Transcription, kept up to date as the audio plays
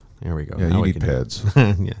There we go. Yeah, now you we need can- pads.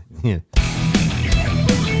 yeah.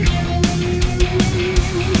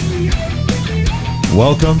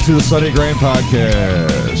 Welcome to the Sunday Grind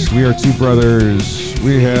Podcast. We are two brothers.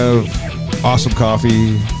 We have awesome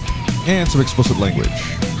coffee and some explicit language.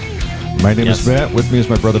 My name is Matt. With me is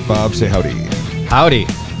my brother Bob. Say howdy. Howdy.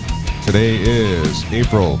 Today is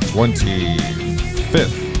April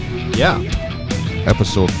 25th, Yeah.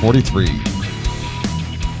 episode 43.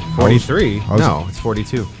 43? How's it? No, it's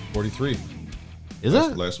 42. 43. Is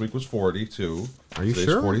it? Last week was 42. Are you Today's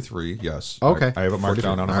sure? 43, yes. Okay. I have it marked 43.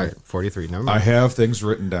 down on All my... right, 43. Never I mind. have things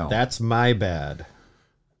written down. That's my bad.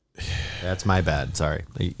 That's my bad. Sorry.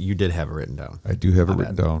 You did have it written down. I do have it My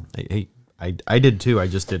written bad. down. I did too. I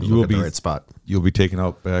just didn't You will look at the be- right spot. You'll be taken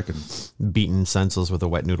out back and... Beaten senseless with a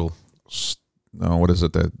wet noodle. No, what is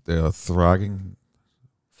it? That throgging?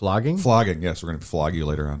 Flogging? Flogging, yes. We're going to flog you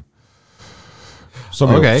later on.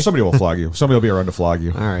 Somebody, Okay. somebody will flog you. Somebody will be around to flog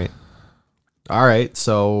you. All right.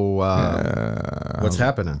 So what's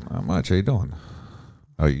happening? How much? How you doing?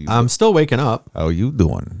 I'm still waking up. How you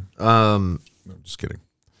doing? No, just kidding.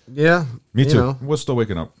 Yeah. Me you too. know, We're still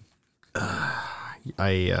waking up.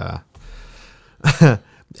 I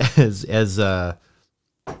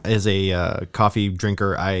as a coffee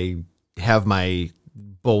drinker, I have my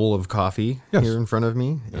bowl of coffee Yes. here in front of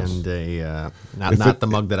me, Yes. and a If not it- the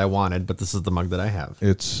mug that I wanted, but this is the mug that I have.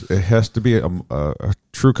 It has to be a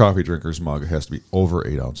true coffee drinker's mug. It has to be over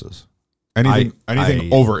 8 ounces. Anything I-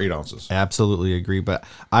 over 8 ounces. Absolutely agree, but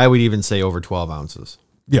I would even say over 12 ounces.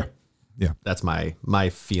 Yeah. That's my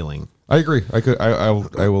feeling. I agree. I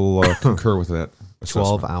will concur with that.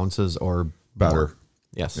 12 assessment. ounces or Better. more.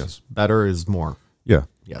 Yes. Yes. Better is more. Yeah.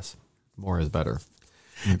 Yes. More is better.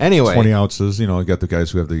 Anyway. 20 ounces. You know, you got the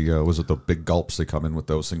guys who have the big gulps. They come in with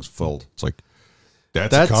those things filled. It's like,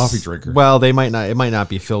 that's a coffee drinker. Well, it might not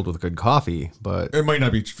be filled with good coffee, but It might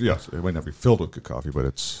not be. Yes, it might not be filled with good coffee, but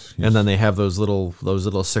it's. and then they have those little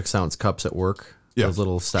 6-ounce cups at work. Yeah. Those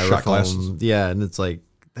little Shot glasses. styrofoam. Yeah, and it's like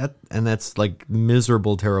that, and that's like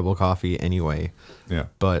miserable, terrible coffee anyway. Yeah,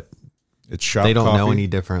 But it's shot. they don't know coffee. any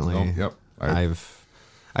differently. No, yep.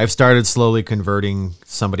 I've started slowly converting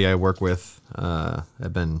somebody I work with.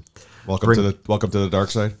 I've been Welcome to the dark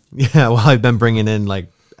side. Yeah, well, I've been bringing in like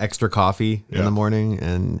extra coffee in Yeah. the morning,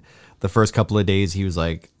 and the first couple of days he was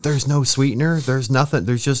like, "There's no sweetener. There's nothing.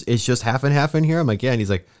 It's just half and half in here." I'm like, "Yeah," and he's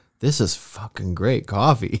like, "This is fucking great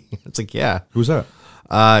coffee." It's like, "Yeah." Who's that?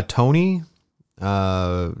 Tony.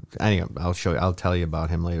 Anyway, I'll tell you about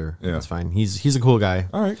him later. Yeah. That's fine. He's a cool guy.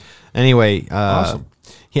 All right. Anyway, Awesome.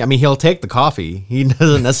 He'll take the coffee. He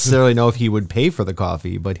doesn't necessarily know if he would pay for the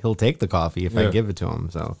coffee, but he'll take the coffee if I Yeah. give it to him.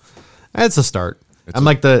 So that's a start. I'm a-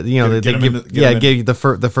 like get him give you the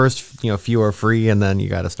first few are free, and then you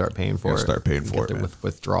got to start paying for it. start paying You for get it, the man.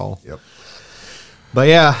 withdrawal. Yep. But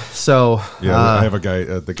yeah, so Yeah, I have a guy.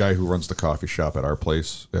 The guy who runs the coffee shop at our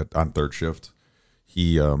place on third shift.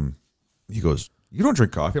 He goes, "You don't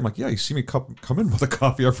drink coffee?" I'm like, "Yeah, you see me come in with a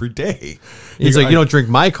coffee every day." he's like, "You don't drink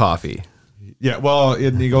my coffee." Yeah, well,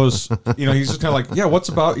 and he goes, he's just kind of like, "Yeah, what's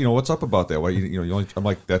up about that? Why, you only?" I'm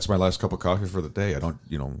like, "That's my last cup of coffee for the day. I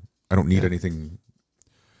don't need anything."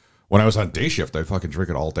 When I was on day shift, I fucking drink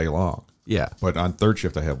it all day long. Yeah, But on third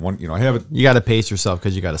shift, I have one. I have it. you got to pace yourself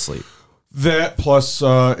because you got to sleep. That plus,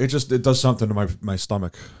 it does something to my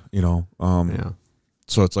stomach. Yeah,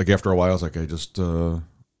 So it's like after a while, it's like I just, I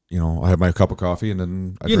have my cup of coffee and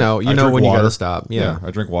then I you drink know when you water. got to stop. Yeah,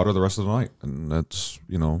 I drink water the rest of the night, and that's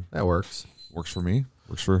that works. works for me.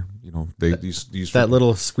 Works for these That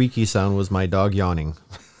little squeaky sound was my dog yawning.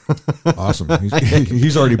 awesome.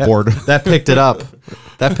 He's already bored. That picked it up.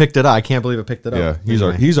 I can't believe it picked it up. Yeah,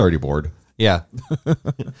 Anyway. he's already bored. Yeah.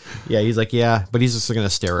 Yeah, he's like, yeah, but he's just going to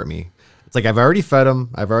stare at me. It's like, I've already fed him.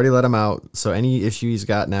 I've already let him out. So any issue he's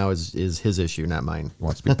got now is his issue, not mine. He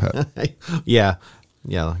wants to be pet. Yeah.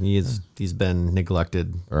 Yeah. He's been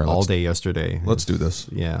neglected All right, all day yesterday. Let's do this.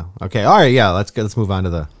 Yeah. Okay. All right. Yeah. Let's move on to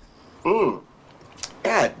the.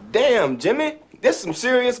 God damn, Jimmy. This some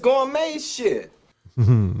serious gourmet shit.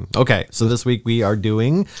 Okay. So this week we are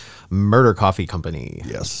doing Murder Coffee Company.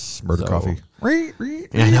 Yes, murder So- coffee.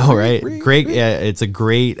 I know, right? Great. Yeah, it's a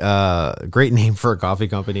great name for a coffee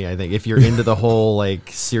company. I think if you're into the whole like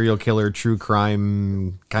serial killer, true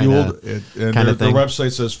crime kind Fueled, of and kinda their thing.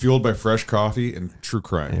 website says fueled by fresh coffee and true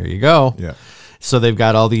crime. There you go. Yeah. So they've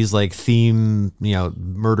got all these like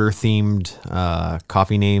murder themed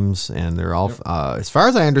coffee names, and they're all, as far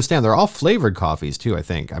as I understand, they're all flavored coffees too. I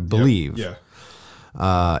believe.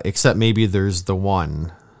 Yeah. Except maybe there's the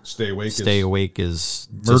one. Stay awake. Stay Awake is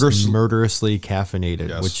murderously caffeinated,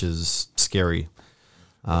 Yes. which is scary.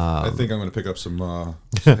 I think I'm going to pick up some.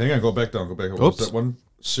 Hang on, go back down. Go back. What was Oops. that one?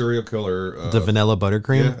 serial killer. The vanilla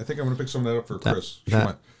buttercream. Yeah, I think I'm gonna pick some of that up for Chris.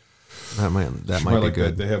 That might be like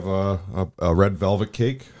good. They have a red velvet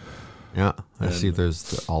cake. Yeah, I see.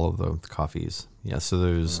 There's all of the coffees. Yeah, so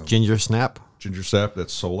there's ginger snap. Ginger sap,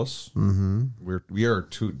 that's Solus. Mm-hmm. We are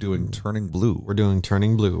doing Turning Blue. We're doing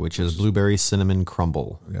Turning Blue, which is blueberry cinnamon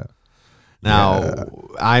crumble. Yeah. Now,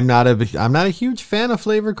 I'm not a huge fan of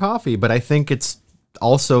flavored coffee, but I think it's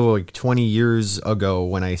also like 20 years ago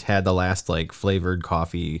when I had the last like flavored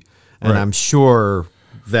coffee, and I'm sure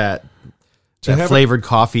that flavored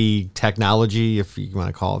coffee technology, if you want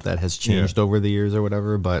to call it that, has changed over the years or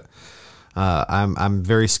whatever. But I'm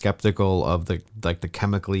very skeptical of the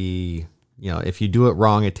chemically. If you do it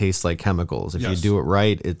wrong, it tastes like chemicals. If you do it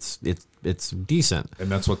right, it's decent.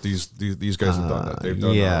 And that's what these guys have done. They've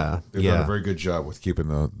done a very good job with keeping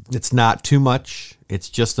the. It's not too much. It's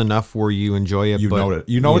just enough where you enjoy it.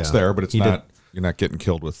 It's there, but it's not. You're not getting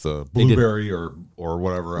killed with blueberry or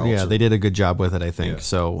whatever else. Yeah, they did a good job with it, I think.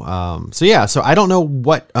 Yeah. So I don't know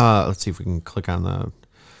what. Let's see if we can click on the.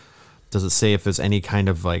 Does it say if there's any kind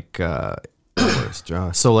of like?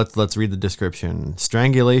 So let's read the description.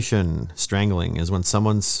 Strangling is when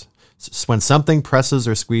something presses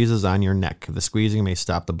or squeezes on your neck. The squeezing may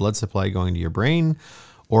stop the blood supply going to your brain,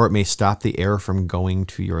 or it may stop the air from going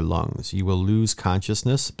to your lungs. You will lose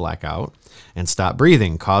consciousness, blackout, and stop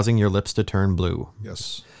breathing, causing your lips to turn blue.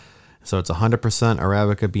 Yes. So it's 100%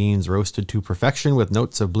 Arabica beans roasted to perfection with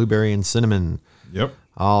notes of blueberry and cinnamon. Yep.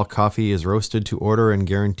 All coffee is roasted to order and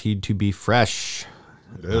guaranteed to be fresh.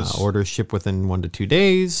 It is. Orders ship within 1 to 2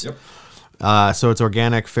 days. Yep. So it's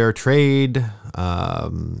organic, fair trade,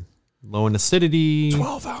 low in acidity.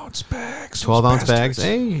 12-ounce bags. 12-ounce bags.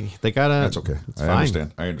 Hey, they got That's okay.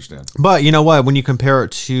 I understand. But you know what? When you compare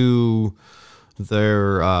it to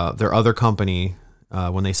their other company,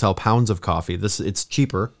 when they sell pounds of coffee, it's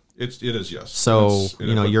cheaper. It is, yes. So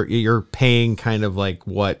you're paying kind of like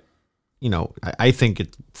what. I think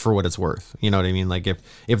it for what it's worth. You know what I mean? Like if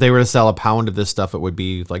they were to sell a pound of this stuff, it would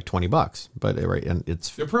be like $20. But and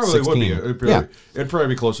it probably would be. It'd probably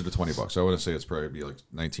be closer to $20. I want to say it's probably be like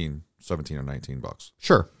 17 or $19.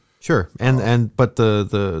 Sure. But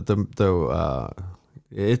the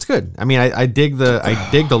it's good. I mean, I dig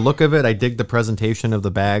the look of it. I dig the presentation of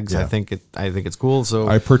the bags. Yeah. I think it's cool. So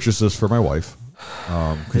I purchased this for my wife.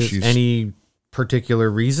 Any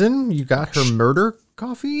particular reason you got her murder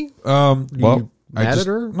coffee? I just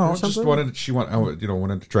wanted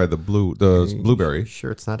to try the blueberry.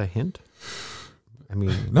 Sure, it's not a hint. I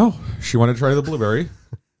mean, no, she wanted to try the blueberry.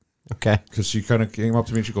 Okay, because she kind of came up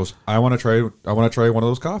to me and she goes, "I want to try one of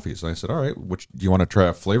those coffees." And I said, "All right, do you want to try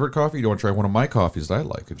a flavored coffee? Do you want to try one of my coffees that I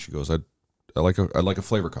like?" And she goes, "I like a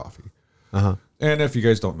flavored coffee." Uh-huh. And if you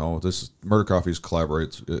guys don't know, this Murder Coffees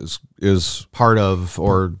collaborates is part of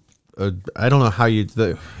or. I don't know how it's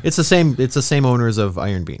the same owners of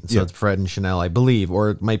Iron Bean. So it's Fred and Chanel, I believe, or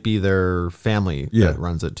it might be their family that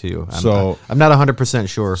runs it too. I'm not 100%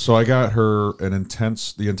 sure. So I got her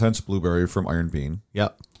the intense blueberry from Iron Bean.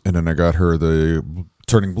 Yep. And then I got her the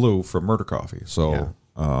Turning Blue from Murder Coffee. So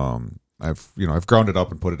I've ground it up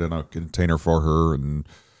and put it in a container for her, and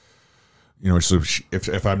so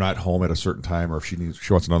if I'm not home at a certain time, or if she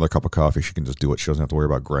wants another cup of coffee, she can just do it. She doesn't have to worry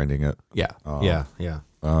about grinding it. Yeah.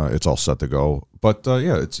 It's all set to go. But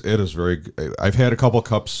it is very. I've had a couple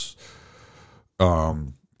cups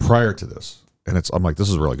prior to this, and I'm like, this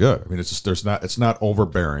is really good. I mean, it's not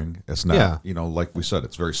overbearing. It's not like we said,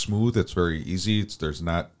 it's very smooth. It's very easy. There's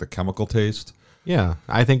not the chemical taste. Yeah,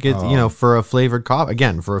 I think it's for a flavored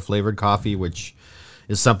coffee, which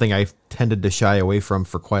is something I've tended to shy away from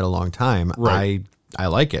for quite a long time. Right. I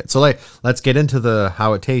like it. So let's get into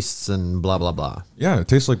how it tastes and blah, blah, blah. Yeah, it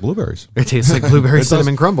tastes like blueberries. It tastes like blueberry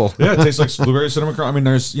cinnamon crumble. Yeah, it tastes like blueberry cinnamon crumble. I mean,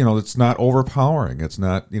 there's, it's not overpowering. It's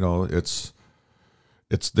not, they're using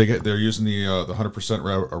the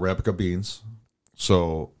 100% Arabica beans.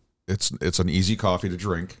 So it's an easy coffee to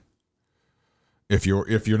drink. If you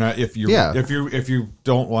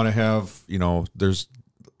don't want to have, there's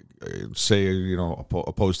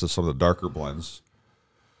opposed to some of the darker blends,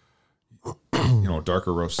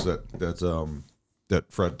 darker roasts that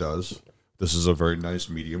Fred does. This is a very nice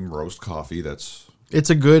medium roast coffee. It's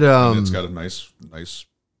a good. It's got a nice.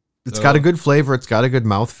 It's got a good flavor. It's got a good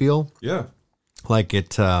mouthfeel. Yeah, like it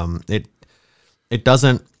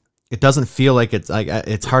doesn't feel like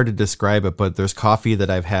it's hard to describe it. But there's coffee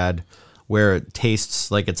that I've had where it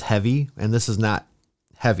tastes like it's heavy, and this is not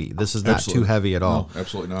heavy. This is not too heavy at all. No,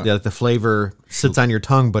 absolutely not. Yeah, the flavor sits on your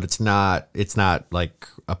tongue, but it's not like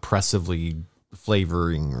oppressively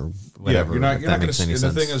flavoring or whatever. Yeah, you're not going to see. The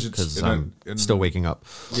thing is, because I'm still waking up.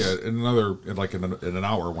 Yeah, in an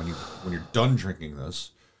hour when you're done drinking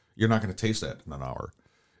this, you're not going to taste that in an hour.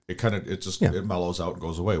 It mellows out and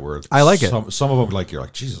goes away. Where I like it. Some of them, like, you're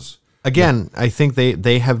like, Jesus. Again, I think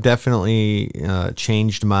they have definitely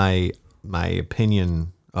changed my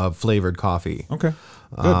opinion of flavored coffee. Okay.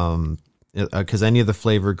 Good. Because any of the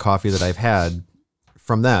flavored coffee that I've had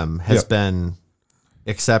from them has been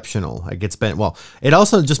exceptional. Like it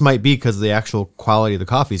also just might be because the actual quality of the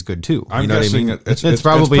coffee is good too. I'm you know guessing what I mean? It's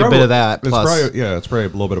probably a bit of that. It's probably a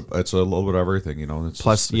little bit of everything. You know.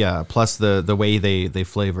 Plus the way they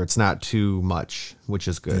flavor. It's not too much, which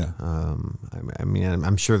is good. Yeah. I mean,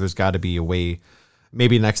 I'm sure there's got to be a way.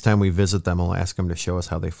 Maybe next time we visit them, I'll ask them to show us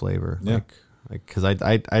how they flavor. Yeah. Because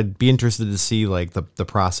I'd be interested to see like the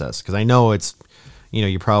process, because I know it's,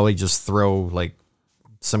 you probably just throw like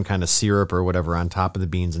some kind of syrup or whatever on top of the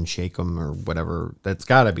beans and shake them or whatever. That's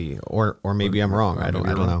got to be, or maybe I'm wrong. I don't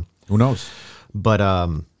know. Who knows? But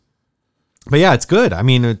yeah, it's good. I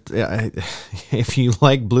mean, if you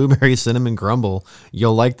like blueberry cinnamon crumble,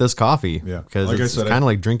 you'll like this coffee. Yeah, because like it's kind of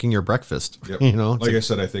like drinking your breakfast. Yep. Like I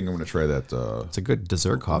said, I think I'm going to try that. It's a good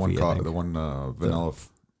dessert coffee. The one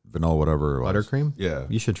vanilla whatever buttercream. Yeah,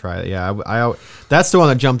 you should try it. Yeah, I that's the one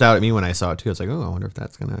that jumped out at me when I saw it too. I was like, oh, I wonder if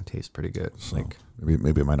that's gonna taste pretty good. So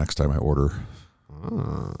maybe my next time I order.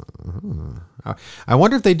 I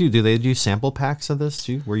wonder if they do. Do they do sample packs of this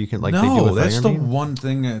too, where you can like? No, they do with that's the Iron Bean? one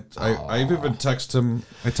thing that I've even texted him.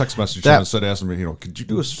 I text messaged him and said, asked him, could you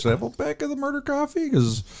do a sample pack of the murder coffee?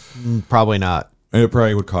 Because probably not. It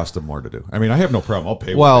probably would cost them more to do. I mean, I have no problem. I'll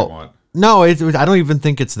pay what they want. No, I don't even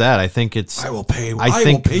think it's that. I think it's. I will pay you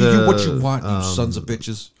what you want, you sons of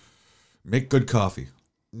bitches. Make good coffee.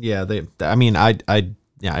 Yeah, I mean, it's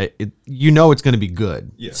going to be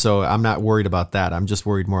good. Yeah. So I'm not worried about that. I'm just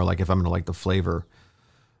worried more like if I'm going to like the flavor.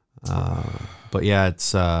 But yeah,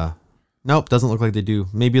 it's nope, doesn't look like they do.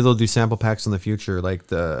 Maybe they'll do sample packs in the future, like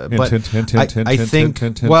the.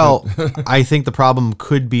 I think the problem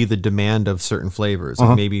could be the demand of certain flavors.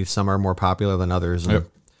 Like maybe some are more popular than others. And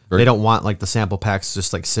they don't want like the sample packs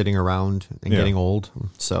just like sitting around and getting old.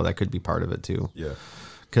 So that could be part of it too. Yeah.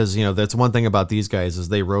 Because, that's one thing about these guys is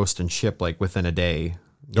they roast and ship like within a day.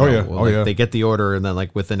 They get the order and then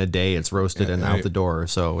like within a day it's roasted and out the door.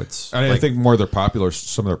 So it's. I think some of their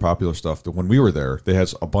popular stuff. When we were there, they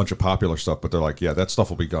had a bunch of popular stuff, but they're like, that stuff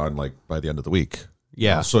will be gone like by the end of the week.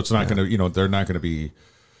 Yeah. So it's not going to, they're not going to be.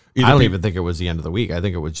 I don't even think it was the end of the week. I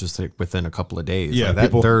think it was just like within a couple of days. Yeah,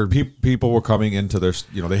 like people were coming into their,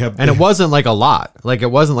 they have, and it wasn't like a lot. Like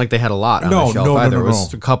it wasn't like they had a lot on the shelf either. No. It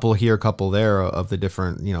was a couple here, a couple there of the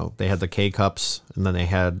different. They had the K cups, and then they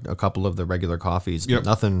had a couple of the regular coffees. But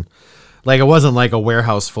nothing. Like it wasn't like a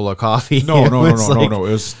warehouse full of coffee. No. It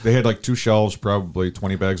was, they had like 2 shelves, probably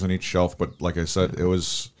 20 bags on each shelf. But like I said, it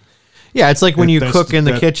was. Yeah, it's like when you cook in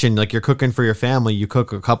the kitchen, like you're cooking for your family, you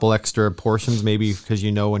cook a couple extra portions maybe because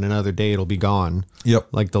in another day it'll be gone. Yep.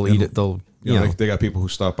 Like they'll eat it. They got people who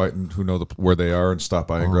stop by and who know where they are and stop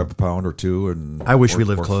by and grab a pound or 2. And I wish we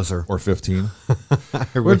lived closer. Or 15.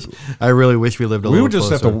 I really wish we lived a little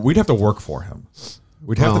closer. We'd have to work for him.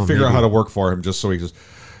 We'd have to figure out how to work for him just so he just.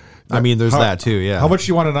 I mean, there's that too. Yeah. How much do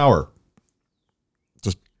you want an hour?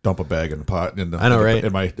 Just dump a bag in the pot in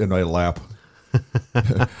my lap.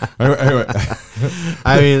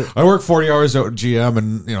 I mean, I work 40 hours at GM,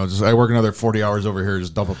 and I work another 40 hours over here.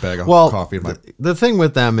 Just dump a bag of coffee in my. The thing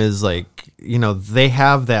with them is like they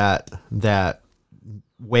have that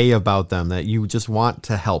way about them that you just want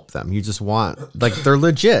to help them. You just want they're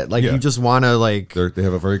legit. Like you just want to like. They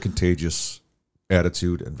have a very contagious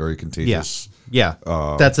attitude and very contagious. Yeah,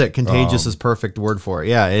 that's it. Contagious is perfect word for it.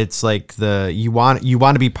 Yeah, it's like you want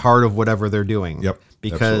to be part of whatever they're doing. Yep.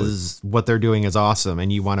 Because what they're doing is awesome,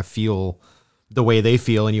 and you want to feel the way they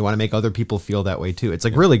feel, and you want to make other people feel that way too. It's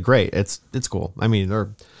like really great. It's cool. I mean, we're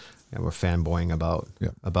fanboying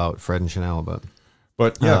about Fred and Chanel, but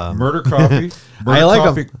Murder Coffee. I like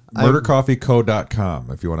coffee, MurderCoffeeCo.com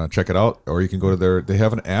if you want to check it out, or you can go to they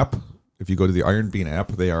have an app. If you go to the Iron Bean app,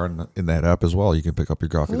 they are in that app as well. You can pick up your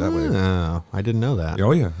coffee that way. Oh, I didn't know that.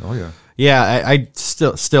 Oh yeah. Yeah, I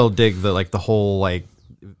still dig the whole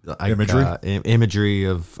imagery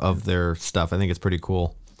of their stuff. I think it's pretty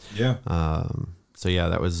cool. Yeah. So yeah,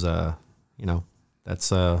 that was that's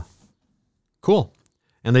cool,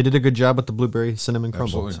 and they did a good job with the blueberry cinnamon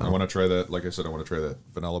crumble. Absolutely. So. I want to try that. Like I said, I want to try that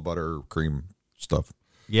vanilla butter cream stuff.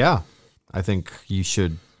 Yeah, I think you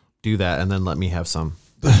should do that, and then let me have some.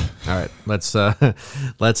 All right,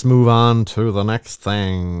 let's move on to the next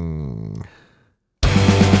thing.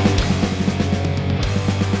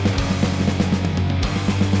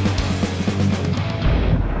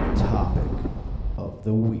 Topic of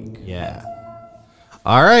the week. Yeah.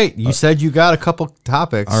 All right. You said you got a couple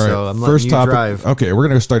topics, All right. so I'm letting First you topic. drive. Okay, we're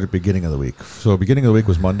gonna start at the beginning of the week. So beginning of the week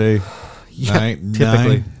was Monday,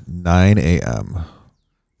 typically. 9 a.m.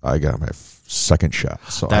 I got my second shot.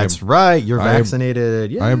 So That's right. You're I am-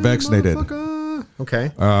 vaccinated. Yeah, I am vaccinated. motherfucker.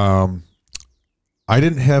 Okay. I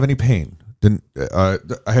didn't have any pain. Didn't I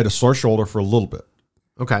had a sore shoulder for a little bit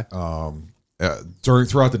Okay.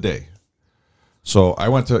 throughout the day. So I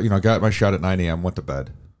went to got my shot at 9 a.m. Went to bed,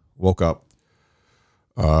 woke up,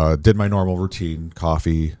 did my normal routine: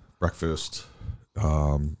 coffee, breakfast,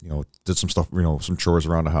 did some stuff, some chores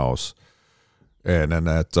around the house, and then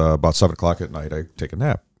at about 7 o'clock at night, I take a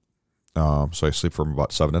nap. So I sleep from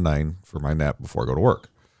about 7 to 9 for my nap before I go to work.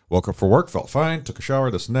 Woke up for work, felt fine, took a shower,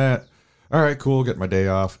 this and that. All right, cool, get my day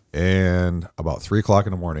off. And about 3 o'clock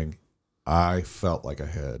in the morning, I felt like I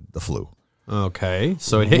had the flu. Okay.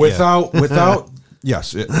 So it hit without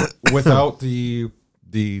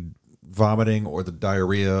the vomiting or the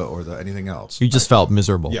diarrhea or the anything else. you. Just felt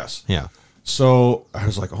miserable. Yes. Yeah. So I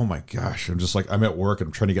was like, oh my gosh, I'm at work and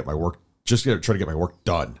I'm trying to get my work, trying to get my work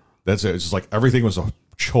done. That's it. It's just like everything was a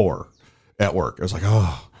chore at work. I was like,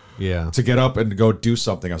 oh. Yeah. To get up and go do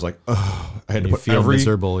something, I was like, oh. I had to You put feel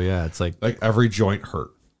miserable. Yeah. It's like every joint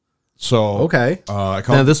hurt. So okay. I Now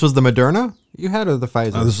called. this was the Moderna you had or the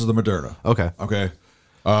Pfizer? This is the Moderna. Okay. Okay.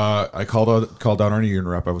 I called down our union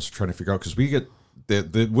rep. I was trying to figure out because we get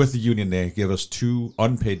with the union, they give us 2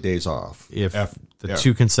 unpaid days off. If the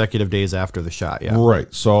 2 consecutive days after the shot. Yeah.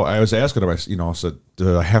 Right. So I was asking him, I said,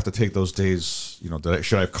 do I have to take those days?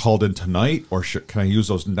 Should I have called in tonight or can I use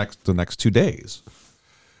those the next 2 days?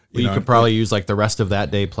 You could probably use like the rest of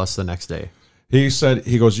that day plus the next day. He said,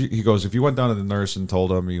 he goes, if you went down to the nurse and told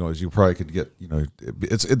him, you probably could get,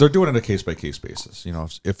 they're doing it on a case by case basis.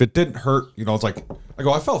 If it didn't hurt, it's like,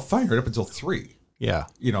 I felt fine right up until 3, Yeah.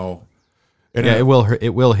 And Yeah, it will hurt. It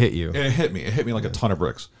will hit you. And it hit me. It hit me like a ton of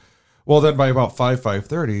bricks. Well, then by about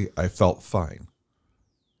 5:30, I felt fine.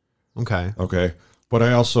 Okay. Okay. But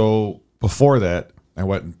I also, before that, I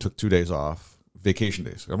went and took 2 days off, vacation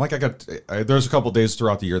days. I'm like, there's a couple of days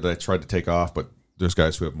throughout the year that I tried to take off, but there's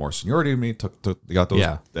guys who have more seniority than me, got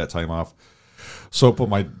that time off. So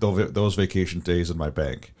I put those vacation days in my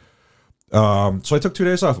bank. So I took 2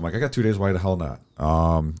 days off. I'm like, I got 2 days. Why the hell not?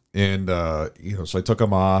 So I took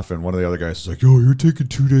them off, and one of the other guys is like, "Yo, you're taking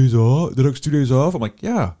 2 days off? The next 2 days off?" I'm like,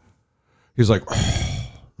 "Yeah." He's like,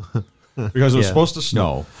 because it was supposed to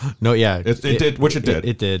snow. No, yeah, it did, which it did.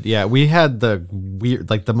 It did. Yeah, we had the weird,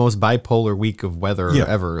 like the most bipolar week of weather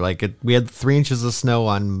ever. Like we had 3 inches of snow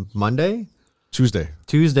on Monday, Tuesday,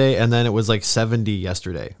 and then it was like 70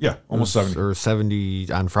 yesterday. Yeah, almost 70 or 70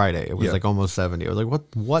 on Friday. It was like almost 70. I was like,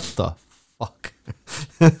 what the fuck?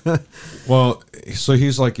 Well, so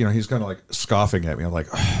he's like, he's kind of like scoffing at me. I'm like,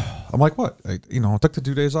 what? I took the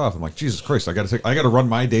 2 days off. I'm like, Jesus Christ, I got to run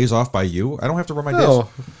my days off by you. I don't have to run my days.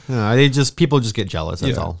 No, people just get jealous.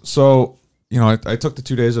 That's all. So, I took the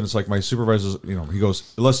 2 days, and it's like my supervisor's, he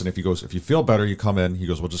goes, listen, if you feel better, you come in. He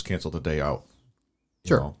goes, we'll just cancel the day out.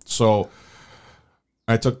 Sure. So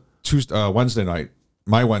I took Wednesday night,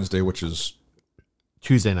 my Wednesday, which is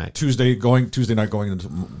Tuesday night going into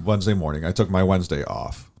Wednesday morning. I took my Wednesday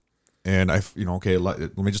off, and let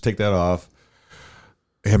me just take that off.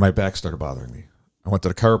 And my back started bothering me. I went to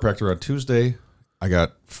the chiropractor on Tuesday. I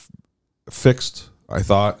got fixed. I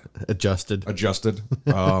thought adjusted.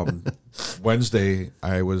 Wednesday,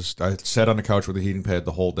 I sat on the couch with a heating pad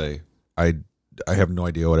the whole day. I have no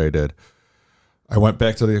idea what I did. I went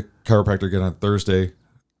back to the chiropractor again on Thursday,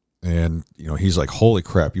 and he's like, "Holy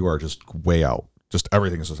crap, you are just way out. Just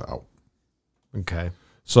everything is just out." Okay.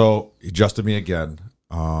 So he adjusted me again.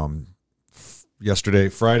 Yesterday,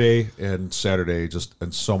 Friday, and Saturday, just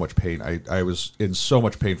in so much pain. I was in so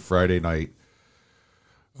much pain Friday night,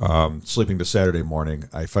 sleeping to Saturday morning.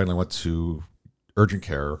 I finally went to urgent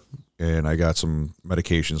care, and I got some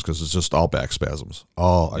medications because it's just all back spasms.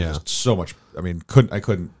 Just so much. I mean, I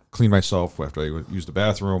couldn't clean myself after I used the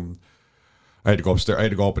bathroom. I had to go upstairs. I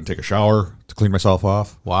had to go up and take a shower to clean myself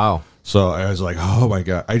off. Wow. So I was like, oh my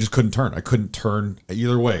God. I just couldn't turn. I couldn't turn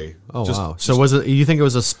either way. Oh, wow. So was it, you think it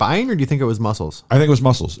was a spine or do you think it was muscles? I think it was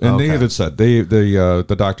muscles. And they even said,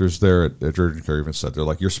 the doctors there at urgent care even said, they're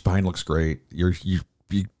like, your spine looks great. You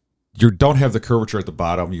don't have the curvature at the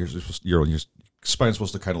bottom. Your spine's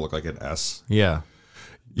supposed to kind of look like an S. Yeah.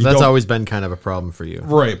 That's always been kind of a problem for you.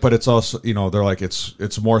 Right. But it's also, they're like,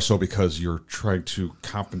 it's more so because you're trying to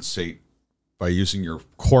compensate by using your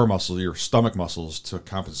core muscles, your stomach muscles, to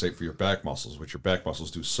compensate for your back muscles, which your back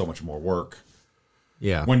muscles do so much more work.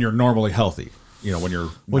 Yeah. When you're normally healthy, when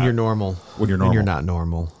you're normal. When you're not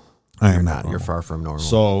normal. I am not. Normal. You're far from normal.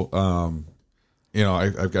 So,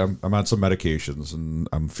 I'm on some medications and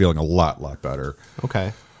I'm feeling a lot better.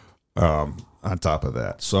 Okay. On top of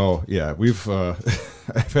that, so yeah, we've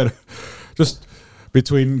I've had just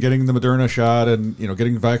between getting the Moderna shot and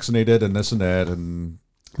getting vaccinated and this and that, and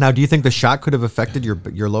Now, do you think the shot could have affected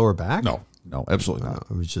your lower back? no, absolutely not.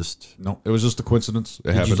 It was just. No, it was just a coincidence. It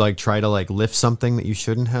Did happened. you like try to like lift something that you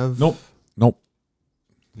shouldn't have? Nope.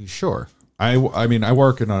 You sure? I mean, I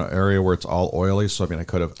work in an area where it's all oily, so I mean, I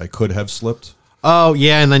could have slipped. Oh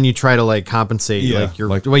yeah, and then you try to like compensate. Yeah, like you're.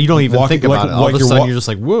 like Well, you don't even walking- think about like- it. All like of a you're sudden, wa- you're just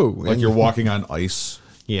like, whoa, Like you're walking on ice.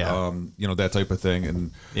 Yeah. That type of thing, and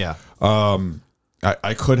Yeah.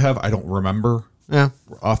 I could have. I don't remember Yeah.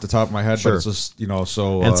 off the top of my head, Sure. but it's just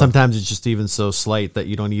so. And sometimes it's just even so slight that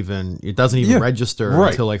you don't even. It doesn't even Yeah, register right.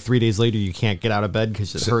 until like 3 days later. You can't get out of bed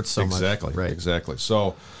because it hurts so much. Right. Exactly.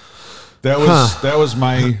 So that was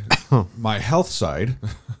my my health side,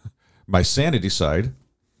 my sanity side.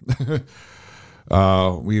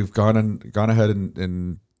 We've gone ahead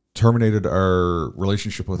and terminated our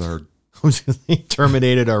relationship with our He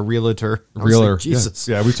terminated our realtor. I was realtor. like, Jesus.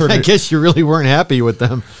 Yeah, we I terminated. guess you really weren't happy with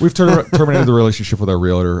them. We've terminated the relationship with our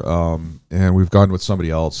realtor, and we've gone with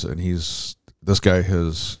somebody else. And this guy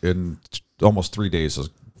has in almost 3 days has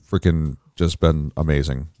freaking just been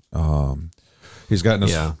amazing. He's gotten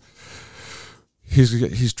us. Yeah.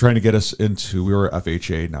 He's trying to get us into. We were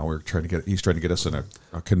FHA. Now he's trying to get us in a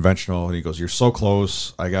conventional. And he goes, "You're so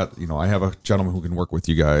close. I have a gentleman who can work with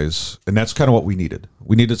you guys." And that's kind of what we needed.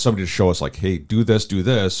 We needed somebody to show us like, "Hey, do this,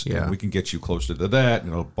 Yeah. and we can get you closer to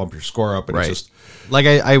that. Bump your score up." And Right. it's just Like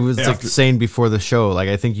I was like After- saying before the show, like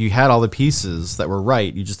I think you had all the pieces that were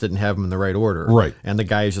right. You just didn't have them in the right order. Right. And the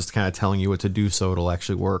guy is just kind of telling you what to do so it'll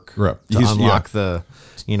actually work. Right. To unlock the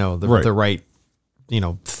Right. the right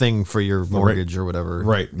thing for your mortgage or whatever.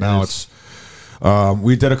 Right. Now it's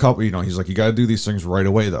we did a couple, he's like, "You got to do these things right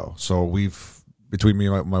away though." So between me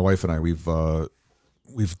and my wife and I, we've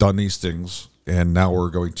done these things, and now we're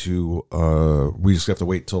going to we just have to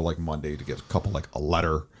wait till like Monday to get a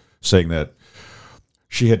letter saying that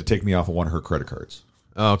she had to take me off of one of her credit cards.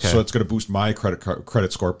 Oh, okay. So it's going to boost my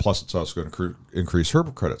credit score, plus it's also going to increase her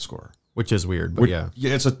credit score. Which is weird, but yeah.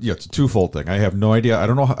 It's a twofold thing. I have no idea. I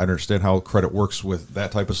don't know. I understand how credit works with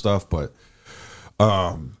that type of stuff, but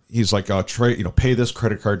he's like, pay this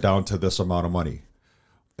credit card down to this amount of money,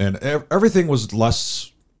 and everything was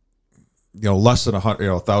less than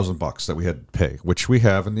 $1,000 that we had to pay, which we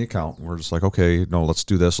have in the account. And we're just like, okay, no, let's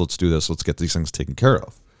do this. Let's get these things taken care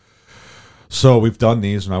of. So we've done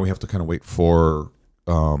these. Now we have to kind of wait for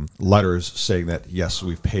letters saying that yes,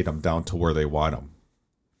 we've paid them down to where they want them.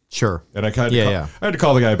 Sure. And I kind of Yeah. I had to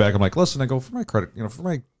call the guy back. I'm like, listen, I go for my credit,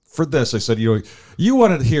 for this. I said, you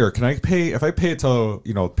want it here. Can I pay if I pay it to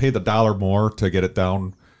pay the $1 more to get it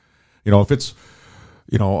down? If it's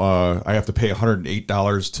I have to pay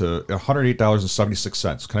 $108 to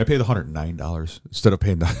 $108.76. Can I pay the $109 instead of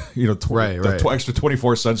paying the the extra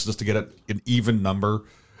 24 cents just to get it an even number?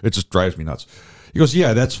 It just drives me nuts. He goes,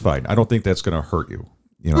 yeah, that's fine. I don't think that's going to hurt you.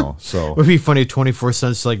 So It would be funny if 24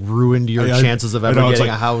 cents like ruined your chances of ever getting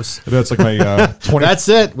a house. That's like my 20. That's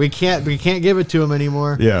it. We can't give it to him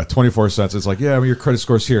anymore. Yeah, 24 cents. It's like, yeah, your credit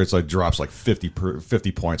score's here. It's like drops like 50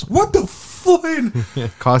 points. What the flying?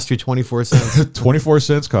 It cost you 24 cents. 24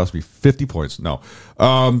 cents cost me 50 points. No.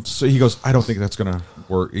 So he goes, I don't think that's gonna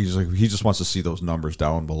work. He's like, he just wants to see those numbers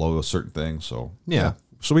down below a certain thing. So Yeah.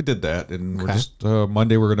 So we did that, and we're just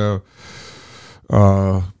Monday we're gonna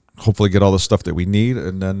hopefully get all the stuff that we need,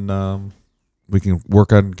 and then we can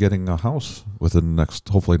work on getting a house within the next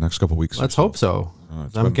couple of weeks. Let's hope so.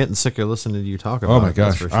 I'm getting sick of listening to you talk about it. Oh my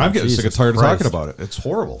gosh, I'm getting sick and tired of talking about it. It's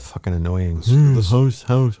horrible. Fucking annoying.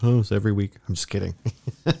 House every week. I'm just kidding.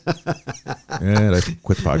 And I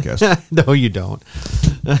quit the podcast. No, you don't.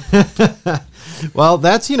 Well,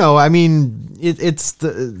 that's I mean, it's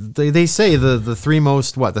they say the three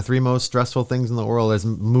most stressful things in the world is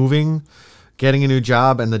moving, getting a new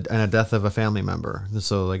job, and a death of a family member.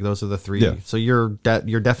 So like those are the three. Yeah. So you're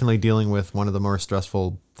definitely dealing with one of the more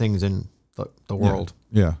stressful things in the world.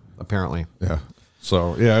 Yeah. Apparently. Yeah.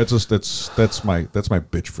 So yeah, it's just that's my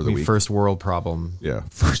bitch for the week. First world problem. Yeah,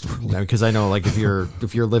 first world. Because I know, like, if you're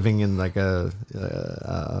living in like a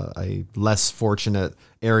less fortunate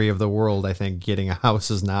area of the world, I think getting a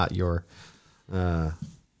house is not your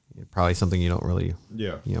probably something you don't really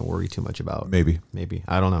worry too much about. Maybe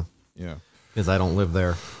I don't know. Yeah, because I don't live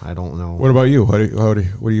there. I don't know. What about you? What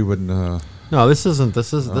do you been? No, this isn't.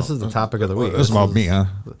 This is the topic of the week. This is about me, huh?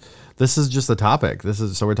 This is just the topic.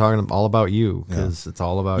 So we're talking all about you because it's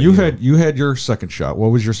all about you. You had your second shot. What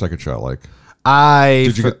was your second shot like?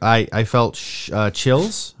 I felt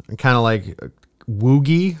chills and kind of like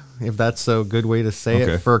woogie, if that's a good way to say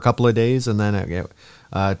Okay. it, for a couple of days, and then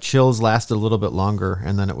chills lasted a little bit longer,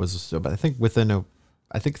 and then it was. I think within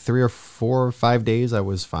 3 or 4 or 5 days, I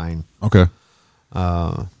was fine. Okay.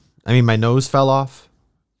 I mean, my nose fell off,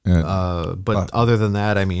 And but other than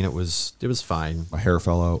that, I mean, it was fine. my hair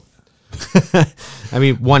fell out. I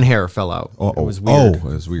mean, one hair fell out. Oh, It was weird. Oh,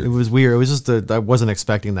 it was weird. It was weird. It was just I wasn't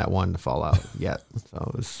expecting that one to fall out yet,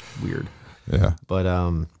 so it was weird. Yeah. But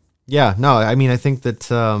yeah, no, I mean, I think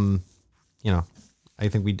that I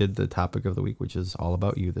think we did the topic of the week, which is all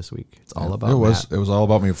about you this week. It's all about Matt. It was all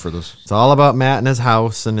about me for this. It's all about Matt and his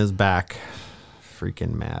house and his back.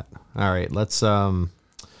 Freaking Matt. All right, let's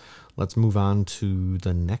move on to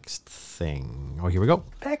the next thing. Oh, here we go.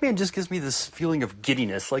 Pac-Man just gives me this feeling of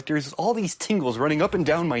giddiness, like there's all these tingles running up and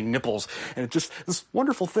down my nipples, and it's just this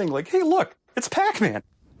wonderful thing, like, hey, look, it's Pac-Man.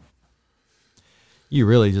 You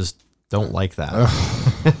really just don't like that.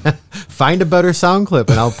 Find a better sound clip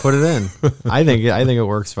and I'll put it in. I think it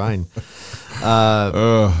works fine.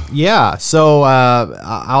 Yeah. So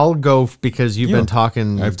I'll go because you've been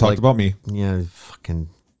talking. I've talked about me. Yeah. Fucking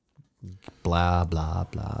blah blah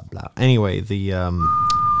blah blah. Anyway, the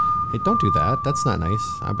hey, don't do that. That's not nice.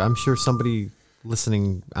 I'm sure somebody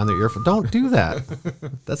listening on their earphone. Don't do that.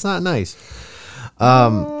 That's not nice.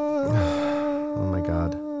 Oh my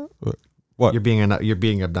god. What? You're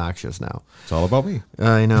being obnoxious now. It's all about me.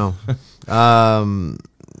 I know.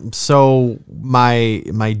 So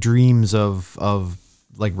my dreams of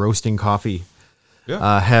like roasting coffee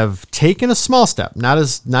have taken a small step, not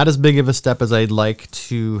as big of a step as I'd like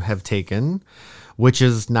to have taken, which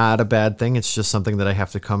is not a bad thing. It's just something that I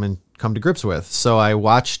have to come to grips with. So I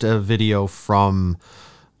watched a video from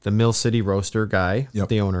the Mill City Roaster guy,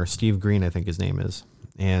 the owner, Steve Green, I think his name is,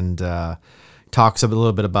 and talks a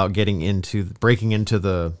little bit about breaking into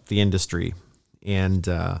the industry. And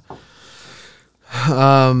the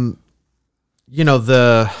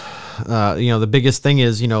biggest thing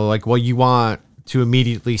is, like, well, you want to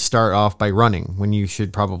immediately start off by running when you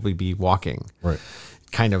should probably be walking, Right.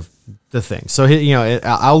 kind of the thing. So,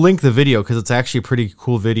 I'll link the video because it's actually a pretty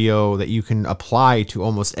cool video that you can apply to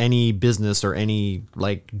almost any business or any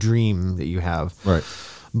like dream that you have. Right.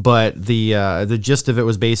 But the gist of it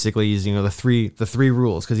was basically the three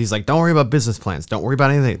rules, because he's like, don't worry about business plans, don't worry about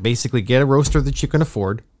anything. Basically, get a roaster that you can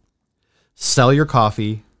afford, sell your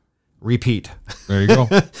coffee, repeat. There you go.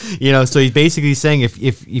 So he's basically saying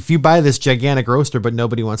if you buy this gigantic roaster but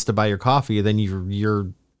nobody wants to buy your coffee, then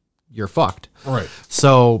you're fucked. Right.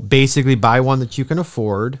 So basically, buy one that you can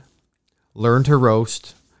afford, learn to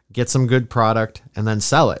roast, get some good product, and then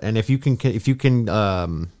sell it. And if you can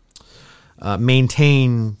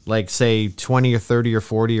maintain, like, say 20 or 30 or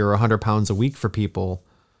 40 or 100 pounds a week for people,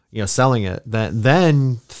 selling it,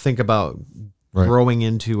 then think about growing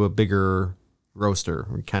into a bigger roaster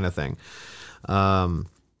kind of thing. And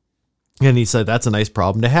he said that's a nice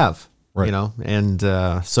problem to have, Right. And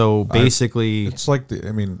so basically, It's like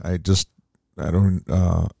I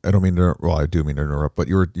don't mean to. Well, I do mean to interrupt, but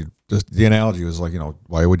the analogy was like,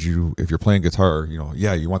 why would you, if you're playing guitar,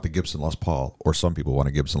 you want the Gibson Les Paul, or some people want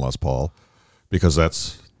a Gibson Les Paul because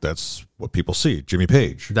that's what people see. Jimmy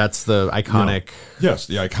Page. that's the iconic Yes,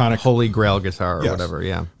 the iconic. holy grail guitar or Yes. whatever.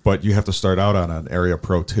 Yeah. But you have to start out on an Area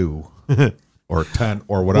Pro 2 or 10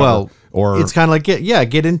 or whatever. Well, or it's kind of like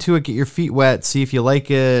get into it, get your feet wet, see if you like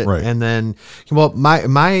it, Right. and then, well, my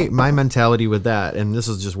mentality with that, and this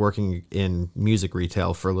is just working in music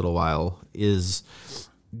retail for a little while, is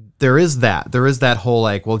there is that whole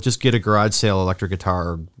like, well, just get a garage sale electric guitar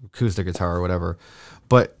or acoustic guitar or whatever,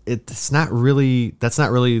 but that's not really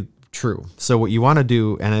true. So what you want to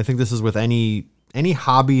do, and I think this is with any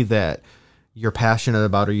hobby that you're passionate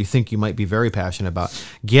about or you think you might be very passionate about,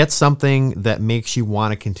 get something that makes you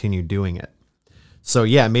want to continue doing it. So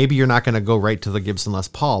yeah, maybe you're not going to go right to the Gibson Les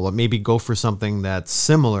Paul, but maybe go for something that's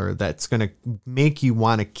similar, that's going to make you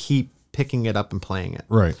want to keep picking it up and playing it.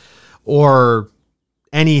 right. Or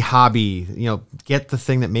any hobby, get the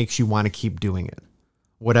thing that makes you want to keep doing it,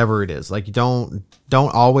 whatever it is. Like, don't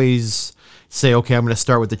always say, okay, I'm going to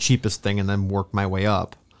start with the cheapest thing and then work my way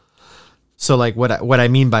up. So like what I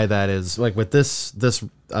mean by that is, like, with this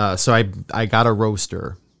so I got a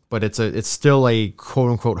roaster, but it's still a quote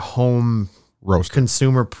unquote home Roast.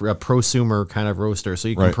 consumer prosumer kind of roaster. So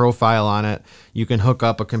you can Right. profile on it, you can hook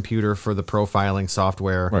up a computer for the profiling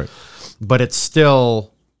software, Right. but it's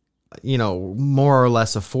still more or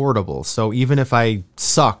less affordable. So even if I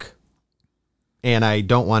suck and I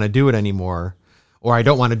don't want to do it anymore, or I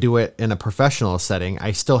don't want to do it in a professional setting,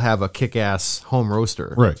 I still have a kick-ass home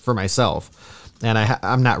roaster Right. for myself, and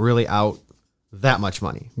I'm not really out that much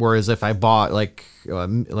money. Whereas if I bought like a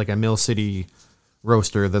Mill City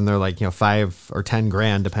roaster, then they're like, 5 or 10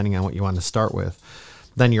 grand, depending on what you want to start with.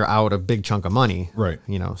 Then you're out a big chunk of money. Right.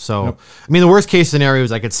 So, Yep. I mean, the worst case scenario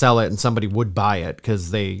is I could sell it and somebody would buy it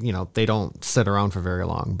because they don't sit around for very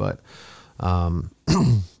long. But,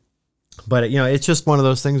 it's just one of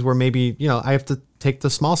those things where maybe, I have to take the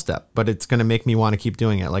small step, but it's going to make me want to keep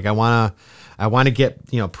doing it. Like I want to get,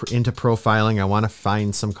 into profiling. I want to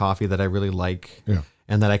find some coffee that I really like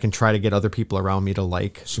and that I can try to get other people around me to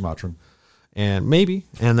like. Sumatran. And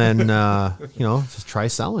then, just try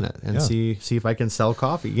selling it and see if I can sell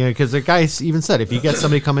coffee. Because the guy even said, if you get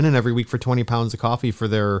somebody coming in every week for 20 pounds of coffee for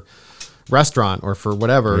their restaurant or for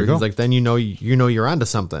whatever, he's like, then you're onto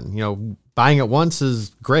something. Buying it once is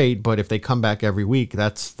great, but if they come back every week,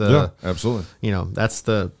 that's absolutely. That's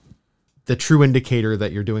the true indicator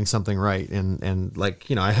that you're doing something right. And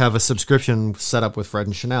I have a subscription set up with Fred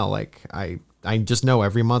and Chanel. Like I just know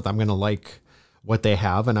every month I'm going to like what they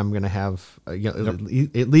have, and I'm going to have at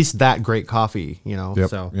least that great coffee,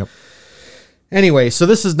 So anyway, so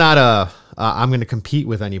this is not I'm going to compete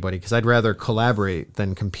with anybody because I'd rather collaborate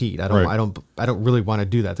than compete. I don't really want to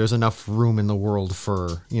do that. There's enough room in the world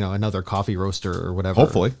for, another coffee roaster or whatever.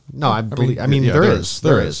 Hopefully. No, I mean, there is.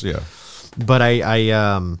 Yeah. But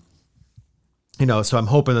so I'm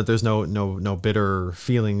hoping that there's no bitter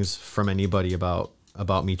feelings from anybody about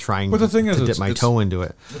me trying the thing is, to dip my toe into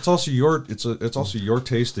it. It's also your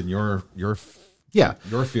taste and your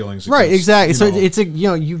feelings. Right, exactly. So it's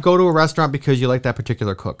you go to a restaurant because you like that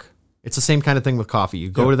particular cook. It's the same kind of thing with coffee. You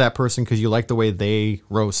go to that person because you like the way they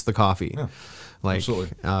roast the coffee. Yeah, absolutely.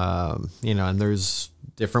 And there's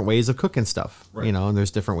different ways of cooking stuff. Right. And there's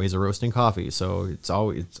different ways of roasting coffee. So it's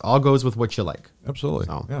all goes with what you like. Absolutely.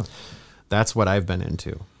 So yeah, that's what I've been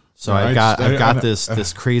into. So I've got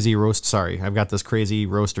this crazy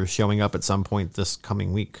roaster showing up at some point this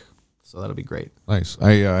coming week. So that'll be great. Nice.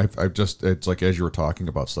 It's like as you were talking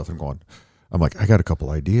about stuff and going, I'm like, I got a couple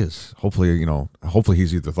ideas. Hopefully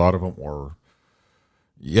he's either thought of them or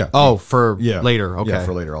later. Okay. Yeah,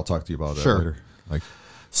 for later. I'll talk to you about that later.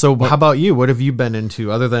 So how about you? What have you been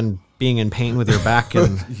into other than being in pain with your back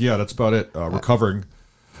and yeah, that's about it. Recovering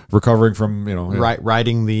from,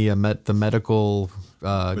 riding the medical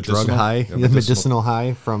drug high, the medicinal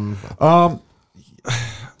high from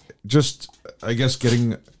just I guess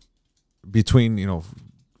getting between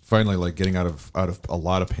finally getting out of a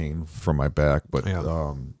lot of pain from my back, but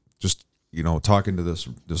just talking to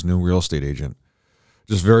this new real estate agent,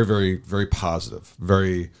 just very very very positive,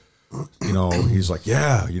 very he's like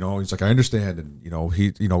he's like I understand, and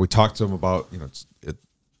we talked to him about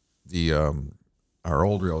our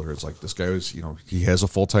old realtor. It's like this guy was, he has a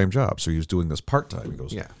full-time job, so he was doing this part-time. He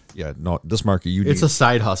goes, no, this market it's a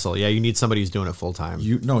side hustle. Yeah, you need somebody who's doing it full-time.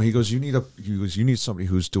 He goes, you need somebody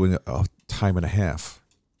who's doing it a time and a half.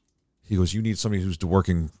 He goes, you need somebody who's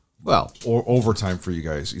working or overtime for you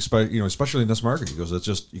guys, especially in this market. He goes,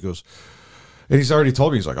 and he's already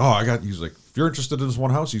told me, he's like, he's like, if you're interested in this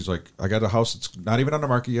one house, he's like, I got a house that's not even on the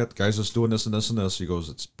market yet. The guy's just doing this and this and this. He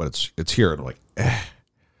goes, it's here. And I'm like,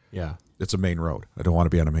 yeah. It's a main road. I don't want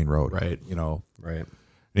to be on a main road. Right. Right. And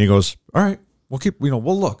he goes, all right,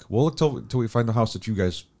 we'll look till we find the house that you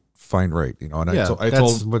guys find right. And I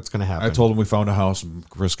told him what's going to happen. I told him we found a house, and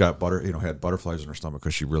Chris got had butterflies in her stomach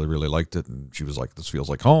because she really, really liked it. And she was like, this feels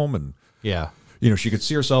like home. And she could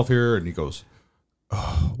see herself here. And he goes,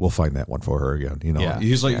 oh, we'll find that one for her again.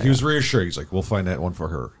 He's like, he was reassured. He's like, we'll find that one for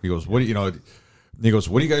her. He goes, what do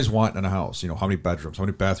you guys want in a house? How many bedrooms, how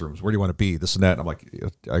many bathrooms, where do you want to be? This and that. And I'm like,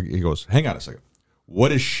 he goes, hang on a second. What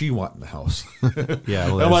does she want in the house? Yeah,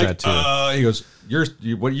 well, I'm like, that too. He goes,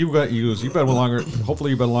 what you got? He goes, you've been longer.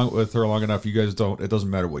 Hopefully you've been along with her long enough. You guys don't. It doesn't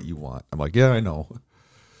matter what you want. I'm like, yeah, I know.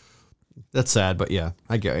 That's sad, but yeah,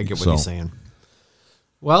 I get what he's saying.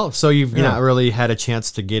 Well, so you've not really had a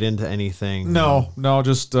chance to get into anything. No,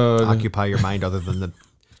 just occupy your mind other than the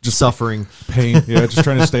just suffering, pain. Yeah, just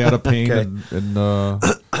trying to stay out of pain and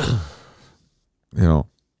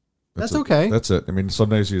that's okay. That's it. I mean, some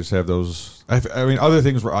days you just have those. I mean, other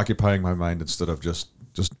things were occupying my mind instead of just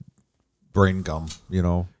brain gum.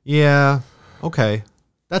 Yeah. Okay,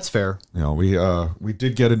 that's fair. We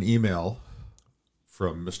did get an email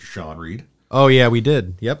from Mr. Sean Reed. Oh yeah, we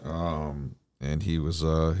did. Yep. And he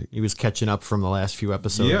was catching up from the last few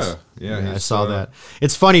episodes. Yeah, I saw that.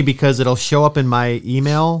 It's funny because it'll show up in my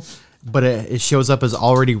email, but it shows up as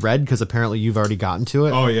already read because apparently you've already gotten to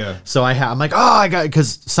it. Oh yeah. So I'm like, I got it,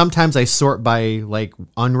 because sometimes I sort by like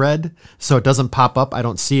unread, so it doesn't pop up. I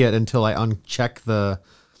don't see it until I uncheck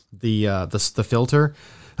the filter,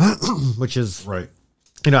 which is right.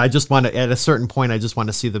 I just want to, at a certain point, I just want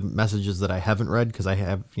to see the messages that I haven't read because I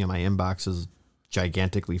have, my inbox is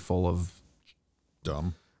gigantically full of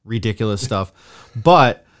Dumb. ridiculous stuff.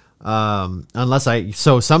 But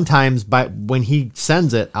so sometimes when he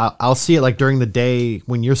sends it, I'll see it like during the day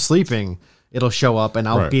when you're sleeping, it'll show up and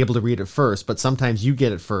I'll be able to read it first. But sometimes you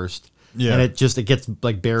get it first, and it gets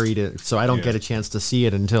like buried. So I don't get a chance to see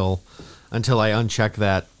it until I uncheck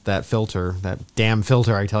that filter, that damn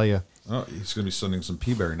filter. I tell you. Oh, he's going to be sending some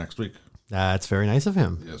Peaberry next week. That's very nice of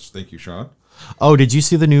him. Yes, thank you, Sean. Oh, did you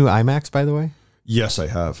see the new IMAX, by the way? Yes, I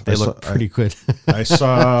have. They look pretty good. I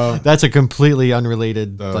saw That's a completely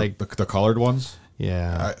unrelated, the colored ones.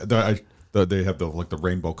 Yeah. They have the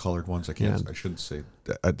rainbow colored ones. I shouldn't say.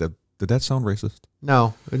 Did that sound racist?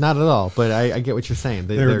 No, not at all. But I get what you're saying.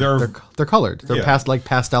 They're colored. They're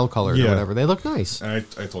pastel colored or whatever. They look nice. And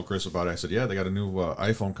I told Chris about it. I said, yeah, they got a new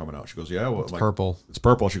iPhone coming out. She goes, yeah. Well, It's purple. It's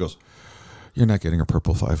purple. She goes, you're not getting a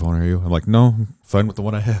purple iPhone, are you? I'm like, no, I'm fine with the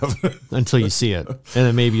one I have. Until you see it. And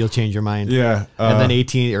then maybe you'll change your mind. Yeah. And then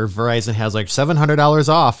AT&T or Verizon has like $700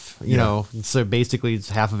 off, you know. So basically it's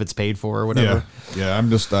half of it's paid for or whatever. Yeah. I'm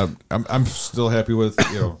just, I'm still happy with,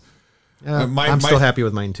 I'm still happy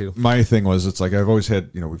with mine too. My thing was, it's like I've always had,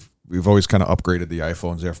 we've always kind of upgraded the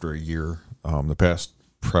iPhones after a year. The past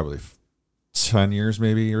probably 10 years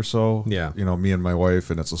maybe or so. Yeah. Me and my wife,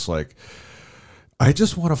 and it's just like, I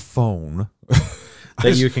just want a phone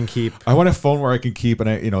that you can keep. I want a phone where I can keep, and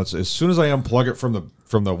it's as soon as I unplug it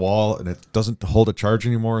from the wall and it doesn't hold a charge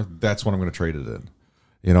anymore, that's when I'm going to trade it in.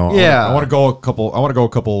 I want to go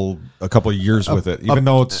a couple years with it, even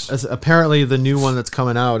though it's apparently the new one that's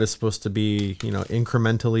coming out is supposed to be,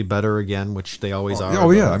 incrementally better again, which they always are.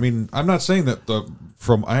 Oh yeah, I mean, I'm not saying that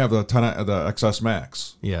I have the XS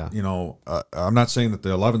Max. Yeah. I'm not saying that the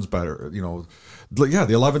 11's better. The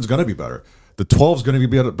 11's going to be better. The 12's going to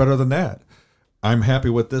be better than that. I'm happy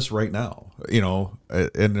with this right now.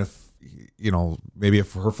 And if maybe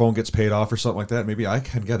if her phone gets paid off or something like that, maybe I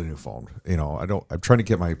can get a new phone. I'm trying to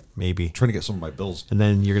get some of my bills. And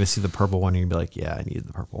then you're going to see the purple one and you'll be like, yeah, I needed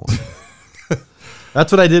the purple one.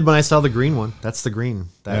 That's what I did when I saw the green one. That's the green,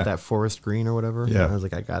 that forest green or whatever. Yeah. I was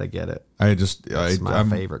like, I got to get it. It's my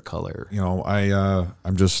favorite color.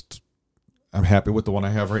 I'm happy with the one I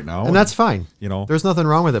have right now. And that's fine. There's nothing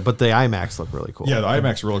wrong with it, but the iMacs look really cool. Yeah, the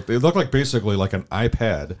iMacs they look like basically like an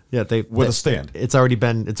iPad. Yeah, with a stand. It's already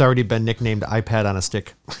been nicknamed iPad on a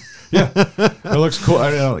stick. Yeah, it looks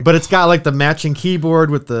cool. But it's got like the matching keyboard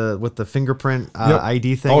with the fingerprint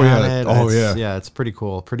ID thing on it. Yeah, it's pretty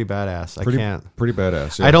cool, pretty badass. Pretty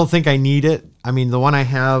badass. Yeah. I don't think I need it. I mean, the one I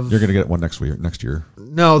have. You're gonna get one next year.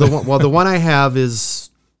 No, the one I have is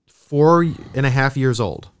 4.5 years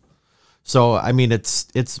old. So I mean, it's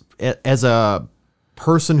as a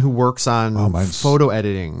person who works on photo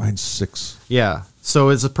editing. Mine's 6. Yeah. So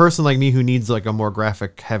as a person like me who needs like a more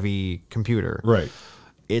graphic heavy computer, right?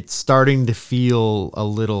 It's starting to feel a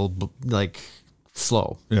little like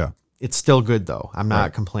slow. Yeah. It's still good though. I'm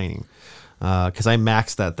not complaining. Because I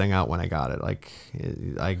maxed that thing out when I got it. Like,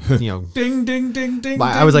 ding, ding, ding, ding.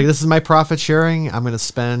 I was like, this is my profit sharing. I'm going to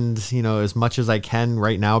spend, as much as I can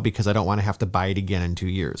right now because I don't want to have to buy it again in 2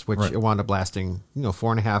 years, which it wound up lasting,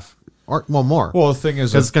 4.5 or more. Well, the thing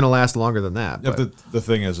is, it's going to last longer than that. Yeah, the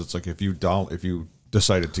thing is, it's like if you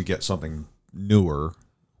decided to get something newer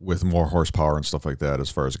with more horsepower and stuff like that, as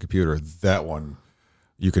far as a computer, that one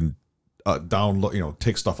you can download,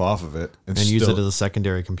 take stuff off of it and use it as a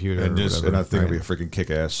secondary computer, and I think it'd be a freaking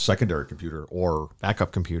kick-ass secondary computure or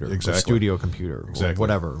backup computer, exactly, or studio computer, exactly, or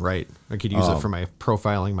whatever. Right? I could use it for my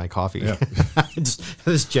profiling my coffee. Yeah. Just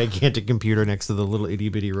this gigantic computer next to the little itty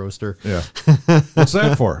bitty roaster. Yeah. What's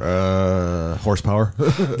that for? Horsepower.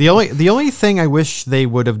 The only thing I wish they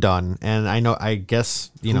would have done, and I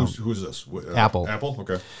guess who's this? Apple. Apple.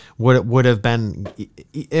 Okay. Would have been,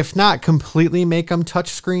 if not completely make them touch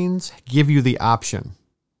screens, give you the option.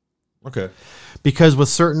 Okay. Because with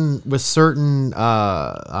certain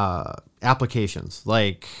applications,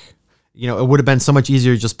 like, it would have been so much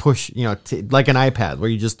easier to just push, like an iPad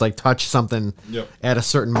where you just like touch something at a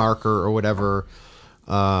certain marker or whatever.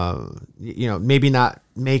 Maybe not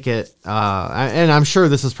make it. And I'm sure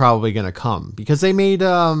this is probably going to come because they made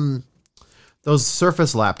those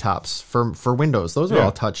Surface laptops for Windows. Those are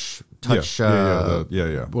all touch.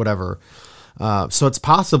 Whatever. So it's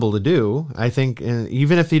possible to do. I think,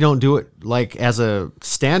 even if you don't do it like as a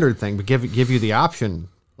standard thing, but give you the option,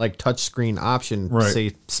 like touch screen option,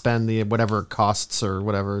 say spend the whatever it costs or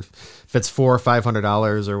whatever. If it's $400 or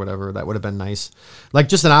 $500 or whatever, that would have been nice. Like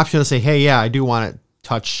just an option to say, hey, yeah, I do want it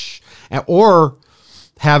touch, or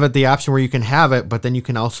have it the option where you can have it, but then you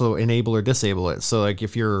can also enable or disable it. So like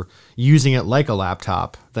if you're using it like a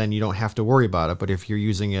laptop, then you don't have to worry about it. But if you're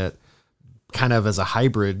using it kind of as a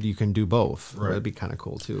hybrid, you can do both. That'd be kind of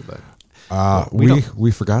cool too. But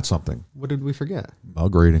We forgot something. What did we forget?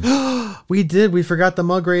 Mug rating. We did. We forgot the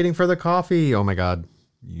mug rating for the coffee. Oh my God.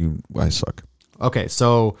 I suck. Okay,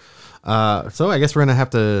 so I guess we're gonna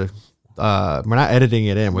have to. We're not editing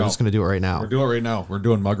it in. We're just gonna do it right now. We're doing it right now. We're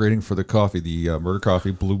doing mug rating for the coffee, the Murder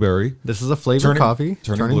Coffee Blueberry. This is a flavored coffee.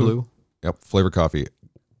 Turning blue. Yep, flavored coffee.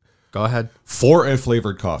 Go ahead. For a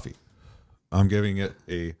flavored coffee, I'm giving it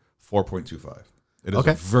a 4.25. It is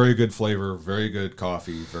a very good flavor, very good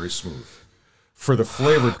coffee, very smooth. For the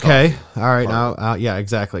flavored coffee. Okay. All right. Now, yeah,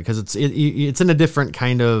 exactly. Because it's in a different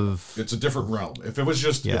kind of. It's a different realm. If it was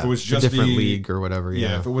just a different league or whatever.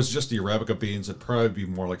 Yeah. If it was just the Arabica beans, it'd probably be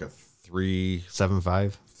more like a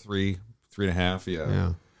 3.75, 3.5.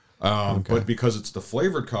 Yeah. But because it's the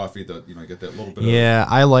flavored coffee, that I get that little bit.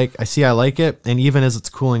 I like it, and even as it's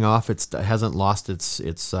cooling off, it hasn't lost its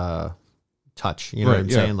touch. You know what I'm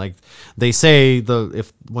saying? Like they say,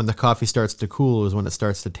 when the coffee starts to cool is when it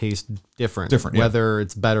starts to taste different. Whether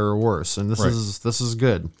it's better or worse. And this is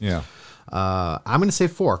good. Yeah. I'm gonna say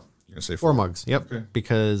 4. You're gonna say 4 mugs. Yep. Okay.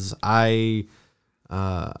 Because I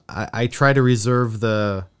try to reserve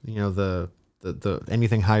the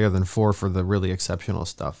anything higher than 4 for the really exceptional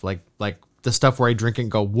stuff. Like the stuff where I drink it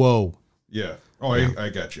and go, whoa. Yeah. Oh, yeah. I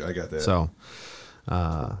got you. I got that. So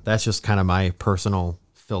that's just kind of my personal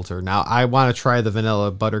filter. Now I want to try the vanilla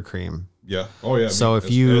buttercream. Yeah. Oh yeah. So as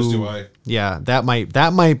do I. Yeah, that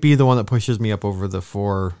might be the one that pushes me up over the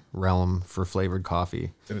 4 realm for flavored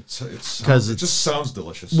coffee. And it just sounds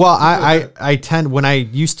delicious. Well, I tend, when I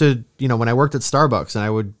used to, when I worked at Starbucks and I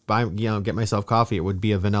would buy, get myself coffee, it would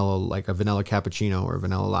be a vanilla cappuccino or a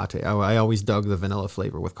vanilla latte. I always dug the vanilla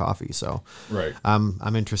flavor with coffee. So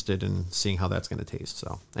I'm interested in seeing how that's going to taste.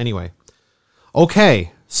 So anyway.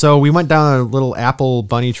 Okay, so we went down a little apple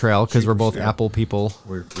bunny trail because we're both Apple people.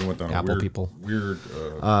 We went down Apple a weird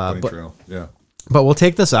bunny trail. Yeah. But we'll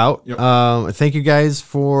take this out. Yep. Thank you guys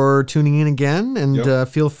for tuning in again, and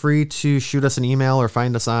feel free to shoot us an email or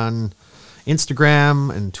find us on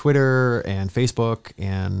Instagram and Twitter and Facebook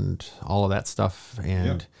and all of that stuff.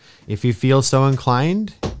 And if you feel so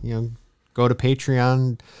inclined, go to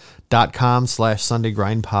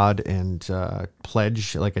patreon.com/SundayGrindPod and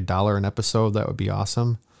pledge like $1 an episode. That would be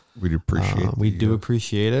awesome. We'd appreciate we do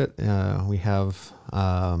appreciate it. We have,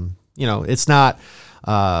 it's not,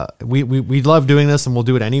 we love doing this and we'll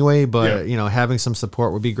do it anyway, but having some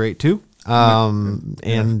support would be great too.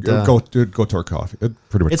 And go toward coffee.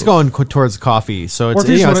 Pretty much it's going towards coffee. So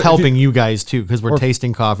it's helping you guys too, because we're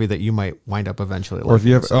tasting coffee that you might wind up eventually. Or if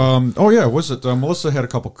you have, Melissa had a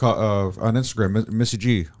couple on Instagram, Missy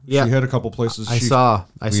G. Yeah. She had a couple places. I saw.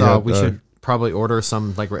 We should probably order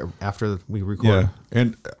some like right after we record. Yeah.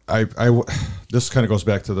 And I this kind of goes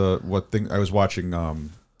back to what thing I was watching.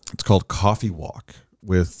 It's called Coffee Walk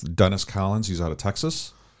with Dennis Collins. He's out of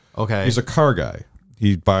Texas. Okay. He's a car guy.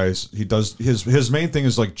 He does his main thing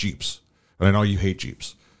is like Jeeps, and I know you hate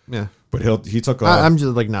Jeeps. Yeah, but he took. I'm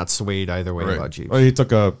just like not swayed either way about Jeeps. Well, he took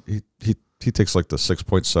he takes like the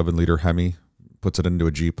 6.7 liter Hemi, puts it into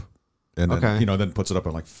a Jeep, and then then puts it up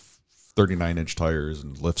on like 39-inch tires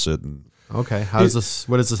and lifts it. And okay, what does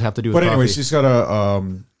this have to do with? But anyways, coffee? He's got a.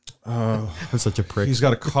 I'm such a prick. He's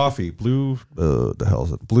got a coffee, blue. The hell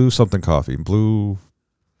is it? Blue something coffee, blue.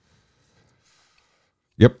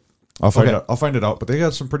 Yep. I'll find it out. But they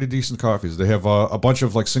got some pretty decent coffees. They have a bunch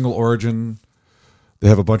of like single origin. They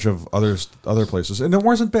have a bunch of other places, and it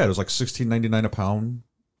wasn't bad. It was like $16.99 a pound.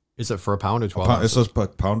 Is it for a pound or 12? It says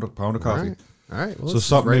pound of coffee. All right. Well, so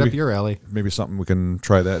something right up your alley. Maybe something we can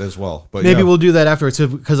try that as well. But maybe we'll do that afterwards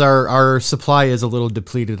because our supply is a little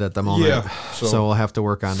depleted at the moment. Yeah. So we'll have to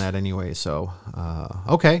work on that anyway. So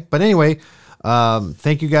okay. But anyway.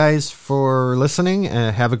 Thank you guys for listening,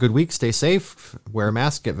 and have a good week. Stay safe, wear a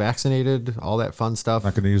mask, get vaccinated, all that fun stuff.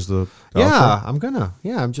 Not going to use the outro? I'm gonna.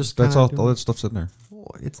 Yeah, I'm just. That's all that stuff's in there.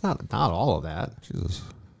 Well, it's not all of that. Jesus.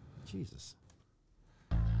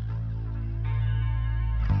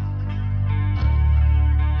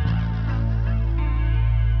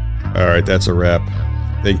 All right, that's a wrap.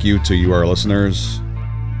 Thank you to you, our listeners.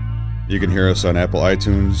 You can hear us on Apple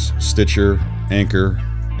iTunes, Stitcher, Anchor,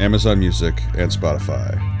 Amazon Music, and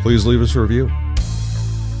Spotify. Please leave us a review.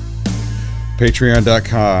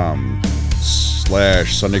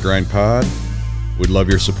 Patreon.com/SundayGrindPod. We'd love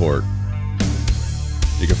your support.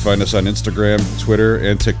 You can find us on Instagram, Twitter,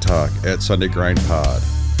 and TikTok at SundayGrindPod.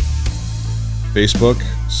 Facebook,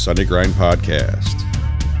 Sunday Grind Podcast.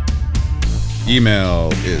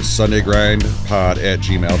 Email is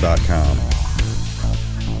SundayGrindPod@gmail.com.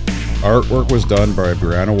 Artwork was done by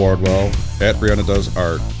Brianna Wardwell at Brianna Does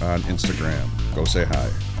Art on Instagram. Go say hi.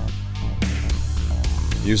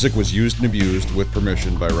 Music was used and abused with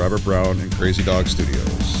permission by Robert Brown and Crazy Dog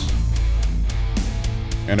Studios.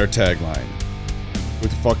 And our tagline, who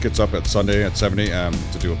the fuck gets up at Sunday at 7 a.m.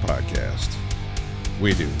 to do a podcast?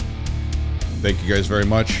 We do. Thank you guys very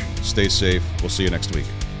much. Stay safe. We'll see you next week.